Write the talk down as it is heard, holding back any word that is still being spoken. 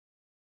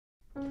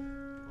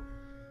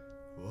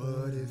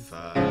if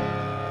I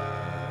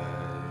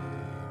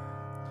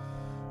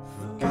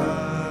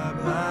forgot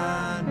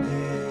my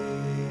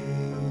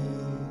name?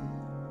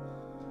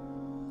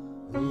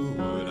 Who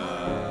would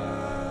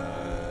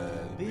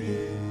I be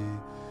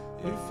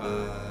if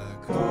I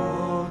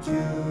called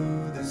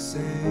you the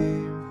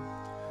same?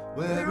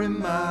 Where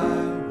am I?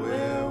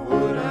 Where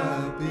would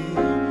I be?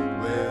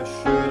 Where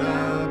should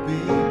I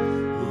be?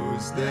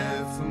 Who's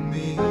there for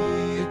me?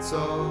 It's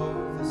all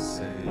the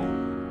same.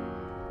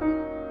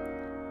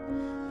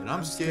 And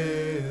I'm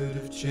scared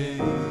of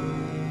change.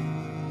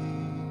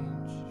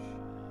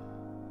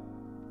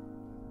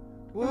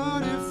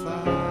 What if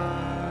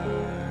I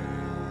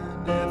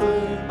never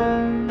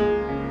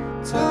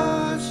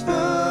touch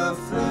the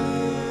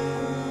flame?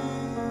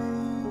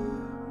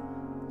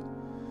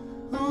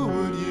 Who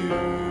would you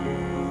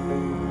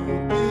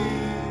be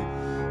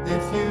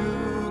if you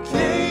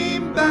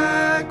came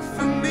back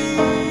for me?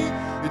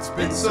 It's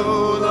been so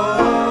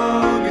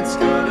long, it's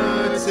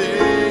gonna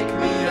take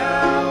me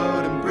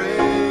out and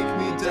break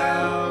me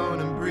down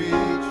and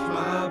breach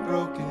my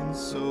broken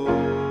soul.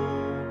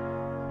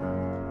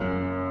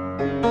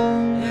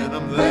 And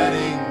I'm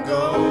letting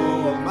go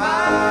of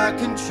my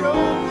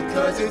control,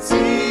 'cause it's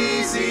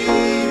easy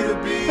to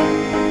be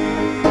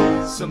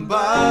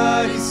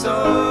somebody,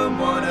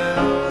 someone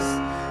else,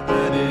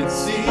 and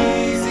it's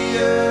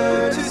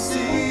easier to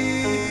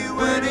see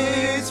when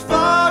it's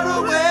far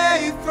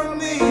away from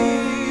me.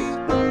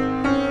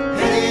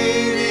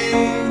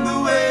 Hating the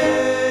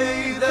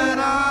way that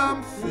I'm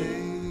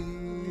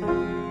fading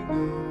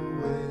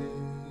away.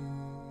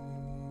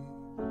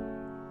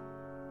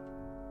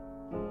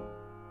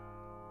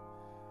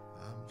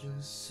 I'm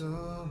just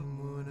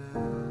someone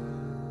else.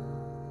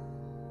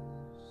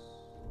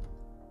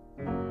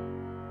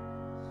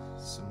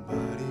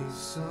 Somebody,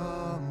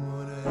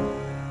 someone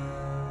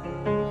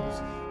else.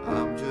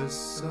 I'm just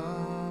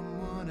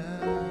someone else.